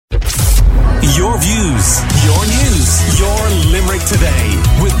Your views, your news, your Limerick Today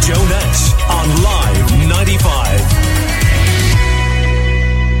with Joe Nash on Live 95.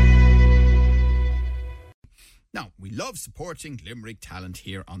 Now, we love supporting Limerick talent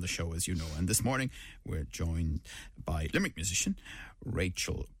here on the show, as you know. And this morning, we're joined by Limerick musician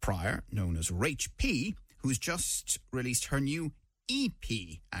RaYche P, known as RaYche P, who's just released her new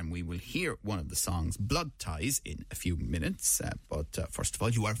EP. And we will hear one of the songs, Blood Ties, in a few minutes. But first of all,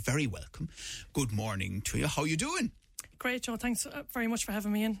 you are very welcome. Good morning to you. How are you doing? Great, Joe. Thanks very much for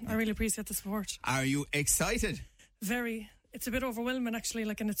having me in. I really appreciate the support. Are you excited? Very. It's a bit overwhelming, actually,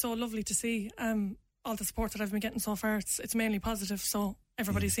 and it's so lovely to see all the support that I've been getting so far. It's mainly positive, so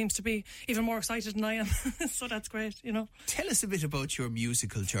everybody seems to be even more excited than I am. So that's great, you know. Tell us a bit about your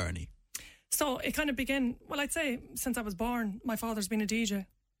musical journey. So it kind of began, well, I'd say since I was born. My father's been a DJ,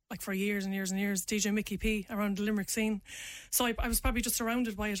 like for years and years and years, DJ RaYche P around the Limerick scene. So I was probably just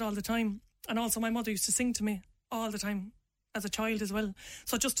surrounded by it all the time. And also my mother used to sing to me all the time as a child as well.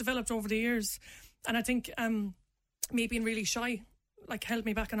 So it just developed over the years. And I think me being really shy held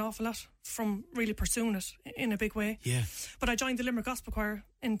me back an awful lot from really pursuing it in a big way. Yeah. But I joined the Limerick Gospel Choir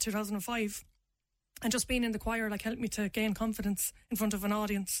in 2005. And just being in the choir helped me to gain confidence in front of an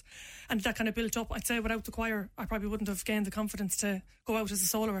audience. And that kind of built up. I'd say without the choir, I probably wouldn't have gained the confidence to go out as a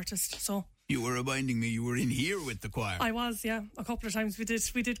solo artist. So you were reminding me you were in here with the choir. I was, yeah. A couple of times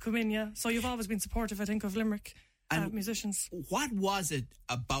we did come in, yeah. So you've always been supportive, I think, of Limerick musicians. What was it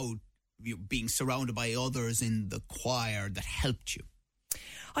about you being surrounded by others in the choir that helped you?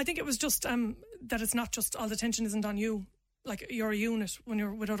 I think it was just that it's not just all the tension isn't on you. Like, you're a unit when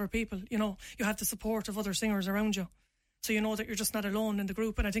you're with other people, you know. You have the support of other singers around you. So you know that you're just not alone in the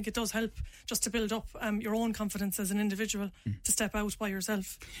group. And I think it does help just to build up your own confidence as an individual to step out by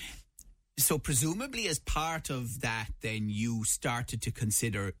yourself. So presumably as part of that, then you started to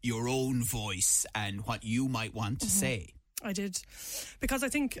consider your own voice and what you might want to say. I did. Because I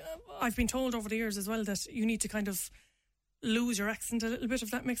think I've been told over the years as well that you need to kind of lose your accent a little bit,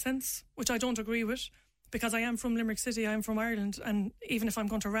 if that makes sense, which I don't agree with. Because I am from Limerick City, I am from Ireland, and even if I'm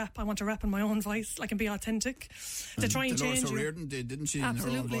going to rap, I want to rap in my own voice, and be authentic. They try and change you. Reardon did, didn't she,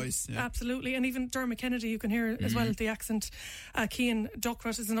 absolutely, in her own voice? Yeah. Absolutely, and even Dermot Kennedy, you can hear as well, the accent. Cian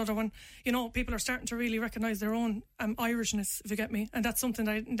Duckrut is another one. You know, people are starting to really recognise their own Irishness, if you get me, and that's something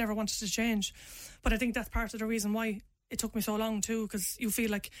that I never wanted to change. But I think that's part of the reason why it took me so long too, because you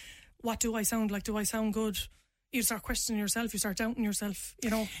feel like, what do I sound like? Do I sound good? You start questioning yourself, you start doubting yourself, you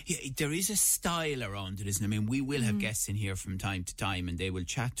know. Yeah, there is a style around it, isn't it? I mean, we will have guests in here from time to time and they will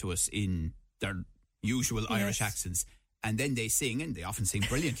chat to us in their usual Irish accents, and then they sing, and they often sing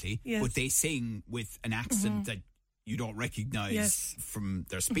brilliantly, but they sing with an accent that you don't recognise from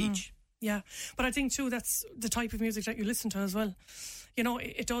their speech. Yeah, but I think too that's the type of music that you listen to as well. You know,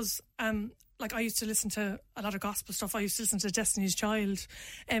 it does... I used to listen to a lot of gospel stuff. I used to listen to Destiny's Child,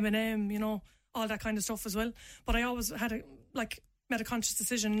 Eminem, you know, all that kind of stuff as well. But I always had made a conscious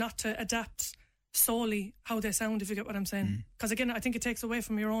decision not to adapt solely how they sound, if you get what I'm saying. Because again, I think it takes away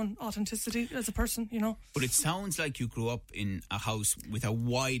from your own authenticity as a person, you know. But it sounds like you grew up in a house with a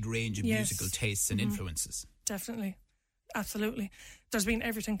wide range of musical tastes and influences. Definitely. Absolutely. There's been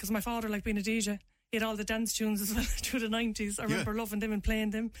everything, because my father, being a DJ, he had all the dance tunes as well through the 90s. I remember loving them and playing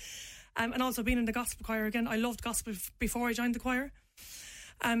them. And also being in the gospel choir again. I loved gospel before I joined the choir.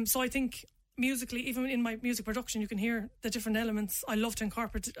 So I think musically, even in my music production, you can hear the different elements. I love to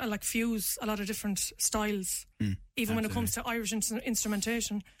incorporate, fuse a lot of different styles. Even when it comes to Irish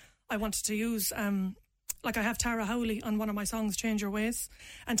instrumentation, I wanted to use, I have Tara Howley on one of my songs, Change Your Ways.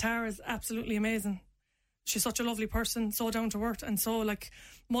 And Tara is absolutely amazing. She's such a lovely person, so down to earth and so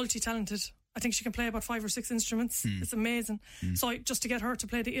multi-talented. I think she can play about 5 or 6 instruments. It's amazing. So just to get her to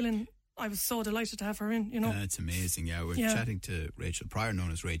play the uilleann, I was so delighted to have her in, you know. It's amazing, yeah. We're chatting to RaYche P, known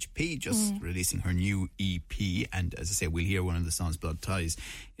as RaYche P, just releasing her new EP. And as I say, we'll hear one of the songs, Blood Ties,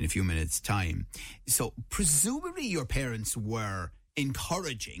 in a few minutes' time. So presumably your parents were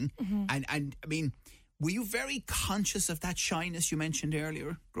encouraging. And I mean, were you very conscious of that shyness you mentioned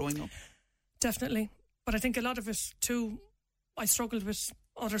earlier growing up? Definitely. But I think a lot of it too, I struggled with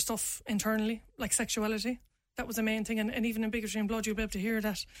other stuff internally, like sexuality. That was the main thing, and even in Bigotry and Blood you'll be able to hear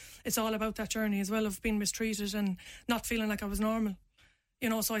that it's all about that journey as well, of being mistreated and not feeling like I was normal, you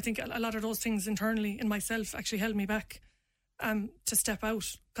know. So I think a lot of those things internally in myself actually held me back to step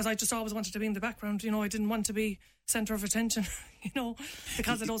out, because I just always wanted to be in the background, you know. I didn't want to be centre of attention, you know,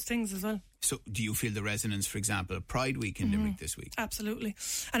 because of those things as well. So do you feel the resonance, for example, of Pride Week in Limerick this week? Absolutely.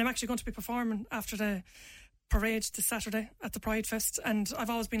 And I'm actually going to be performing after the parade this Saturday at the Pride Fest, and I've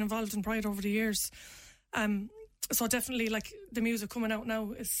always been involved in Pride over the years. So definitely, like, the music coming out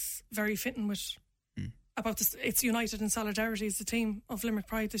now is very fitting with about this. It's united in solidarity is the theme of Limerick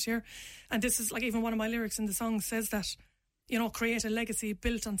Pride this year. And this is, like, even one of my lyrics in the song says that, you know, create a legacy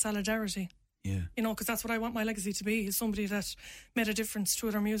built on solidarity. Yeah. You know, because that's what I want my legacy to be, is somebody that made a difference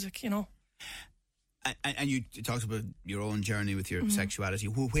through their music, you know. And you talked about your own journey with your sexuality.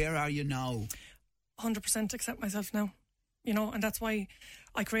 Where are you now? 100% accept myself now, you know, and that's why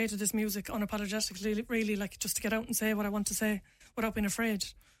I created this music unapologetically, really, like, just to get out and say what I want to say without being afraid.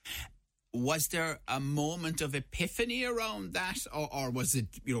 Was there a moment of epiphany around that, or was it,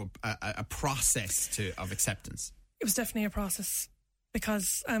 you know, a process of acceptance? It was definitely a process,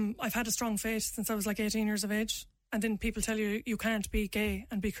 because I've had a strong faith since I was like 18 years of age, and then people tell you you can't be gay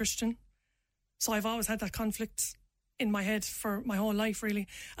and be Christian. So I've always had that conflict in my head for my whole life, really.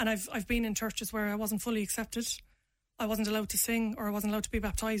 And I've been in churches where I wasn't fully accepted. I wasn't allowed to sing, or I wasn't allowed to be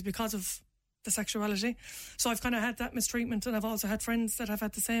baptised because of the sexuality. So I've kind of had that mistreatment, and I've also had friends that have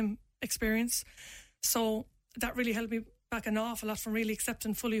had the same experience. So that really held me back an awful lot from really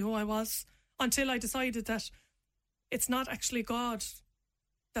accepting fully who I was, until I decided that it's not actually God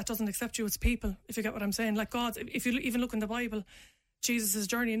that doesn't accept you, it's people, if you get what I'm saying. Like, God, if you even look in the Bible, Jesus'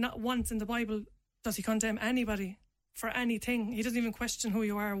 journey, not once in the Bible does he condemn anybody for anything. He doesn't even question who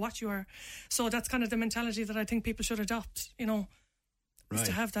you are or what you are. So that's kind of the mentality that I think people should adopt, you know, is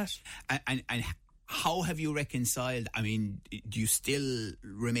to have that. And how have you reconciled? I mean, do you still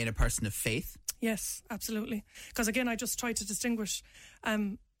remain a person of faith? Yes, absolutely. Because again, I just try to distinguish.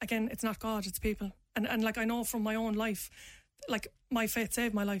 Again, it's not God, it's people. And like, I know from my own life, like, my faith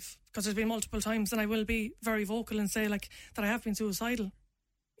saved my life, because there's been multiple times, and I will be very vocal and say, like, that I have been suicidal,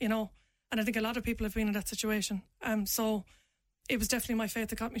 you know. And I think a lot of people have been in that situation. So it was definitely my faith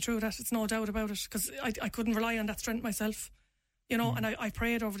that got me through that. It's no doubt about it, because I couldn't rely on that strength myself, you know. And I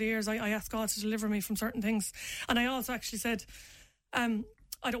prayed over the years. I asked God to deliver me from certain things. And I also actually said, I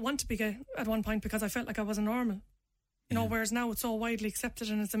don't want to be gay at one point, because I felt like I wasn't normal, you know, whereas now it's so widely accepted,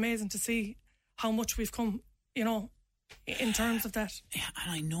 and it's amazing to see how much we've come, you know, in terms of that. Yeah,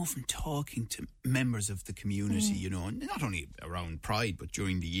 and I know from talking to members of the community, you know, not only around Pride, but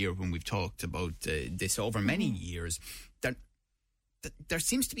during the year when we've talked about this over many years, that there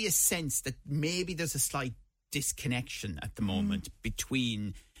seems to be a sense that maybe there's a slight disconnection at the moment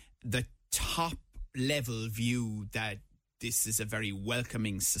between the top level view that this is a very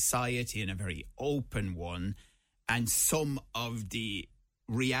welcoming society and a very open one, and some of the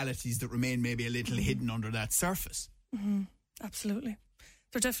realities that remain maybe a little hidden under that surface. Absolutely.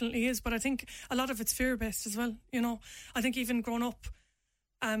 There definitely is, but I think a lot of it's fear-based as well, you know. I think even growing up,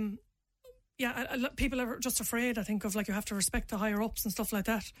 people are just afraid, I think, of, like, you have to respect the higher-ups and stuff like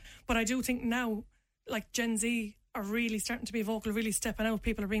that. But I do think now, like, Gen Z are really starting to be vocal, really stepping out.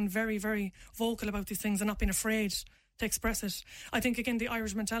 People are being very, very vocal about these things and not being afraid to express it. I think, again, the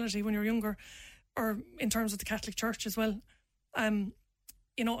Irish mentality when you're younger, or in terms of the Catholic Church as well,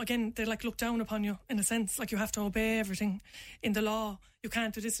 you know, again, they, like, look down upon you in a sense, like, you have to obey everything in the law. You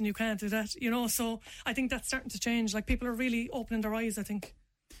can't do this and you can't do that, you know. So I think that's starting to change. Like, people are really opening their eyes, I think.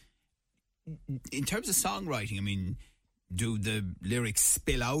 In terms of songwriting, I mean, do the lyrics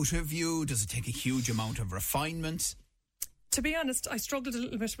spill out of you? Does it take a huge amount of refinement? To be honest, I struggled a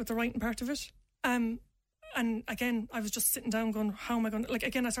little bit with the writing part of it. And again, I was just sitting down going, how am I going to... Like,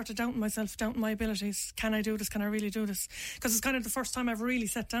 again, I started doubting myself, doubting my abilities. Can I do this? Can I really do this? Because it's kind of the first time I've really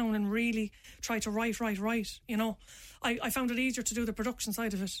sat down and really tried to write, you know. I found it easier to do the production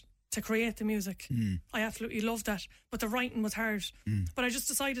side of it, to create the music. I absolutely loved that. But the writing was hard. But I just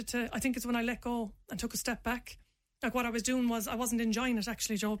decided to... I think it's when I let go and took a step back. Like, what I was doing was, I wasn't enjoying it,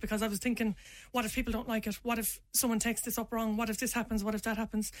 actually, Joe, because I was thinking, what if people don't like it? What if someone takes this up wrong? What if this happens? What if that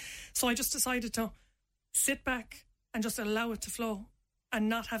happens? So I just decided to sit back and just allow it to flow and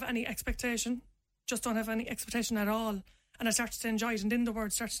not have any expectation. Just don't have any expectation at all. And I started to enjoy it, and then the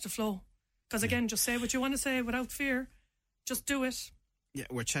words started to flow. Because again, just say what you want to say without fear. Just do it. Yeah,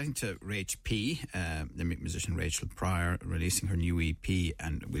 we're chatting to RaYche P, the musician RaYche Pryor, releasing her new EP,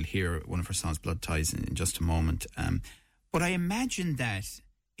 and we'll hear one of her songs, Blood Ties, in just a moment. But I imagine that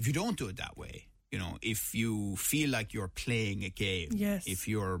if you don't do it that way, you know, if you feel like you're playing a game, if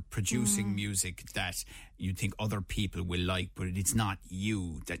you're producing music that you think other people will like, but it's not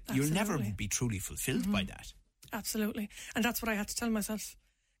you, that you'll never be truly fulfilled by that. Absolutely. And that's what I had to tell myself.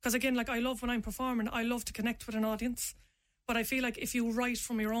 Because again, like, I love when I'm performing, I love to connect with an audience. But I feel like if you write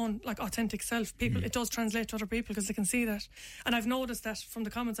from your own, like, authentic self, people, it does translate to other people because they can see that. And I've noticed that from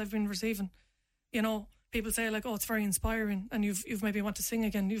the comments I've been receiving. You know, people say, like, oh, it's very inspiring, and you've maybe want to sing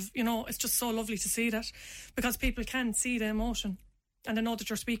again. You know, it's just so lovely to see that, because people can see the emotion and they know that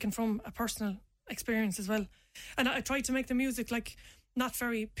you're speaking from a personal experience as well. And I tried to make the music like not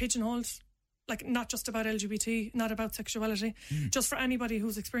very pigeonholed, like not just about LGBT, not about sexuality, just for anybody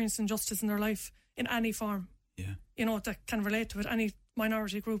who's experienced injustice in their life in any form. Yeah. You know, that can relate to it. Any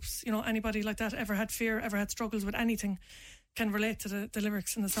minority groups, you know, anybody like that ever had fear, ever had struggles with anything, can relate to the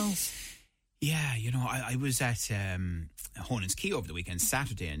lyrics in the songs. Yeah, you know, I was at Honan's Quay over the weekend,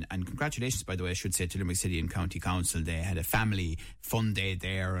 Saturday, and congratulations, by the way, I should say, to Limerick City and County Council. They had a family fun day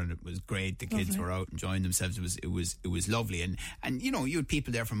there, and it was great. The kids were out enjoying themselves. It was lovely, and you know, you had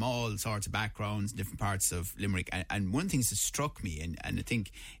people there from all sorts of backgrounds, different parts of Limerick. And one of the things that struck me, and I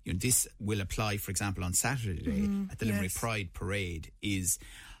think, you know, this will apply, for example, on Saturday at the Limerick Pride Parade, is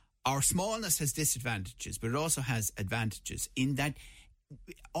our smallness has disadvantages, but it also has advantages in that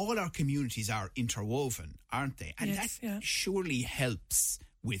all our communities are interwoven, aren't they? And that surely helps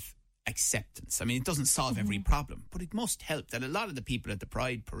with acceptance. I mean, it doesn't solve every problem, but it must help that a lot of the people at the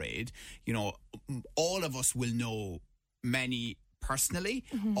Pride Parade, you know, all of us will know many personally,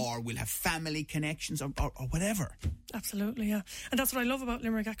 or will have family connections, or whatever. Absolutely, yeah. And that's what I love about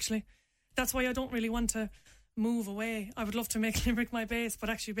Limerick, actually. That's why I don't really want to move away. I would love to make Limerick my base, but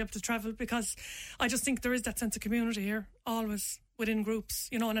actually be able to travel, because I just think there is that sense of community here, always within groups,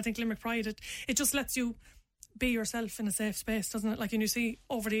 you know. And I think Limerick Pride, it just lets you be yourself in a safe space, doesn't it? Like, and you see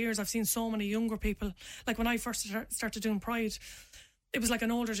over the years, I've seen so many younger people. Like when I first started doing Pride, it was like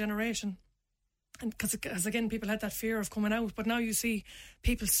an older generation, and because again, people had that fear of coming out. But now you see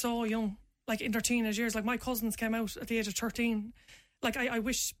people so young, like in their teenage years. Like my cousins came out at the age of 13. Like I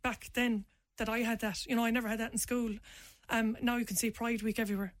wish back then that I had that. You know, I never had that in school. Now you can see Pride Week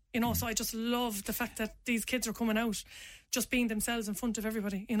everywhere, you know. So I just love the fact that these kids are coming out, just being themselves in front of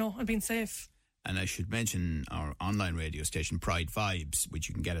everybody, you know, and being safe. And I should mention our online radio station, Pride Vibes, which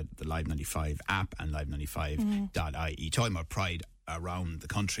you can get at the Live 95 app and live95.ie. Talking about Pride around the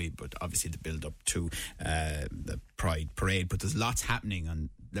country, but obviously the build up to the Pride Parade. But there's lots happening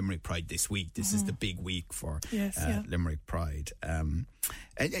on Limerick Pride this week. This is the big week for Limerick Pride.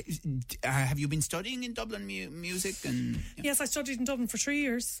 Have you been studying in Dublin music? Yes, I studied in Dublin for 3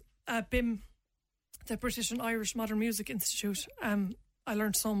 years at BIM, the British and Irish Modern Music Institute. I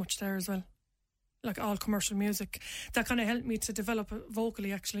learned so much there as well, like all commercial music. That kind of helped me to develop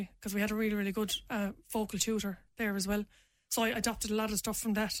vocally, actually, because we had a really, really good vocal tutor there as well. So I adopted a lot of stuff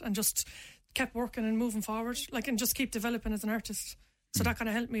from that and just kept working and moving forward, like, and just keep developing as an artist. So that kind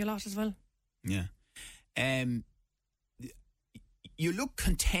of helped me a lot as well. Yeah. You look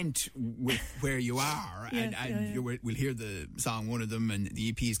content with where you are, we'll hear the song, one of them, and the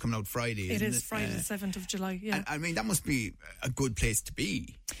EP is coming out Friday. It is Friday the 7th of July, yeah. And, I mean, that must be a good place to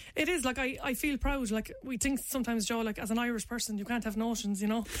be. It is, like, I feel proud. Like, we think sometimes, Joe, like, as an Irish person, you can't have notions, you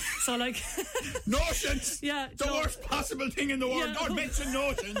know? So, like... Notions? Yeah. The worst possible thing in the world. Yeah. Don't mention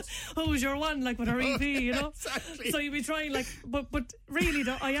notions. Who's your one, like, with her EP, you know? Exactly. So you'd be trying, like... But really,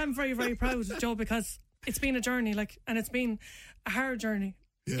 though, I am very, very proud, Joe, because it's been a journey, like, and it's been a hard journey.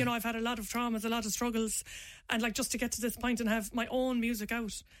 Yeah. You know, I've had a lot of traumas, a lot of struggles, and like just to get to this point and have my own music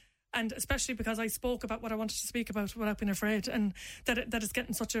out, and especially because I spoke about what I wanted to speak about without being afraid, and that it's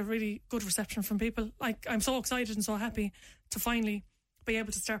getting such a really good reception from people. Like, I'm so excited and so happy to finally be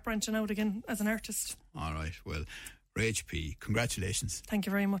able to start branching out again as an artist. All right, well, RaYche P, congratulations. Thank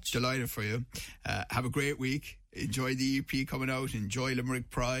you very much. Delighted for you. Have a great week. Enjoy the EP coming out. Enjoy Limerick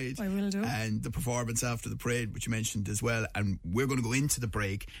Pride. I will do. And the performance after the parade, which you mentioned as well. And we're going to go into the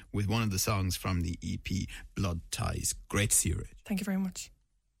break with one of the songs from the EP, Blood Ties. Great to see you, RaYche. Thank you very much.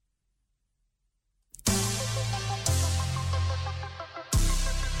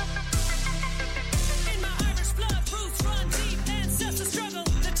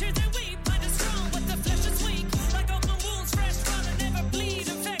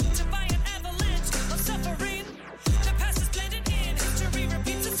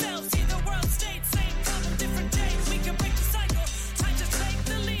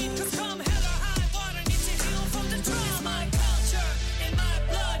 In my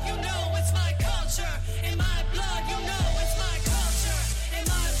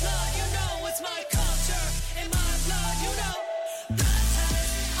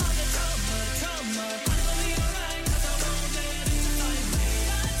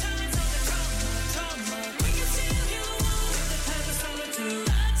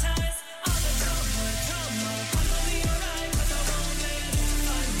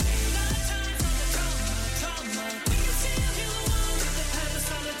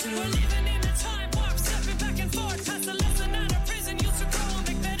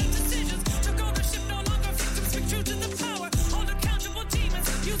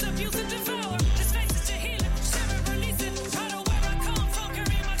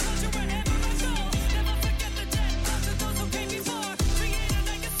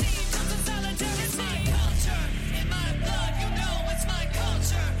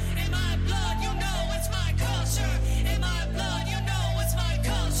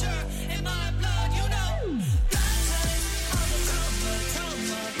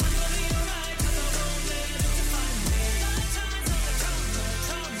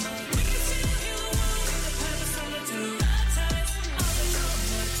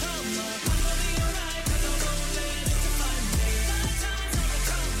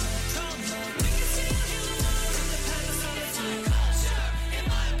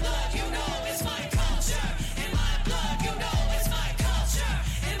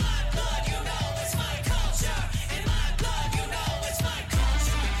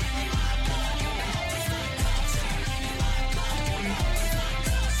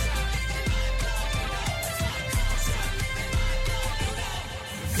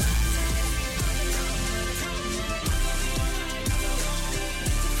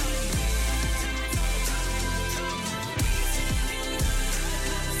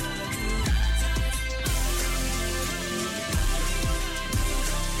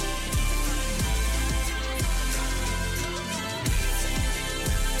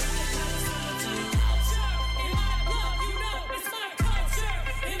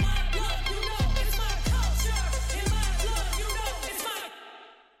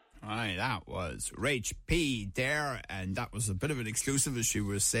was RaYche P there, and that was a bit of an exclusive, as she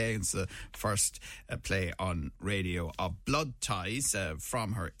was saying. It's the first play on radio of Blood Ties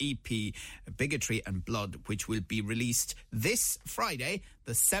from her EP Bigotry and Blood, which will be released this Friday,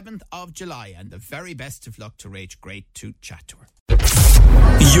 the 7th of July. And the very best of luck to RaYche. Great to chat to her.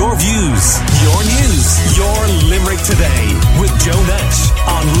 Your views, your news, your Limerick Today with Joe Nash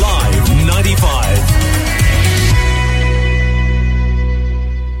on Live 95.